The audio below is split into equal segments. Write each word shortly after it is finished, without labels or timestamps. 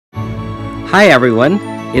Hi everyone,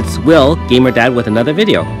 it's Will, Gamer Dad, with another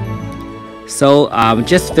video. So,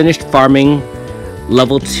 just finished farming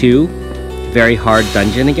level 2 very hard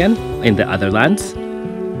dungeon again in the Otherlands.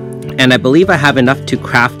 And I believe I have enough to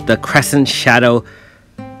craft the Crescent Shadow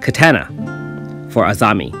Katana for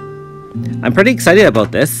Azami. I'm pretty excited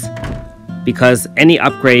about this because any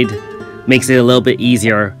upgrade makes it a little bit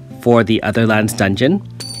easier for the Otherlands dungeon.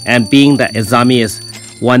 And being that Azami is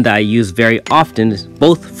one that I use very often,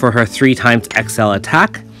 both for her 3x XL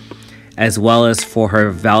attack as well as for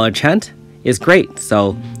her Valor chant, is great.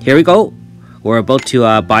 So here we go. We're about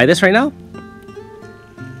to buy this right now.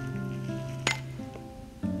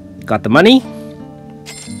 Got the money.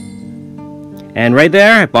 And right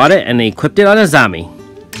there, I bought it and equipped it on Azami.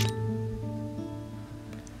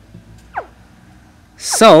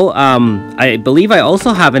 So, I believe I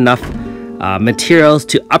also have enough materials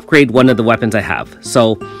to upgrade one of the weapons I have.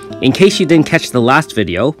 So, in case you didn't catch the last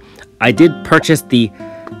video, I did purchase the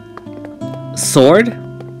sword,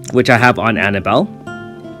 which I have on Annabelle,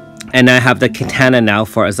 and I have the katana now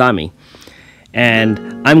for Azami.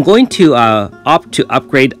 And I'm going to opt to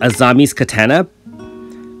upgrade Azami's katana,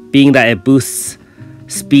 being that it boosts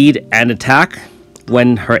speed and attack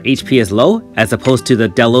when her HP is low, as opposed to the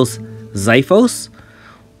Delos Xiphos,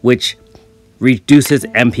 which reduces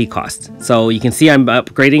MP cost. So you can see I'm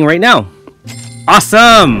upgrading right now.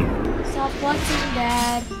 Awesome! Stop watching,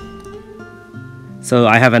 Dad. So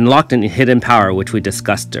I have unlocked a hidden power, which we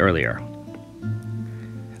discussed earlier.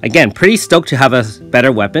 Again, pretty stoked to have a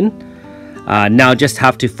better weapon. Now just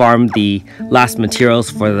have to farm the last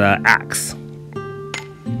materials for the axe.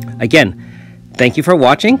 Again, thank you for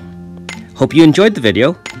watching. Hope you enjoyed the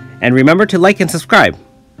video, and remember to like and subscribe.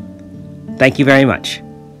 Thank you very much.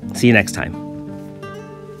 See you next time.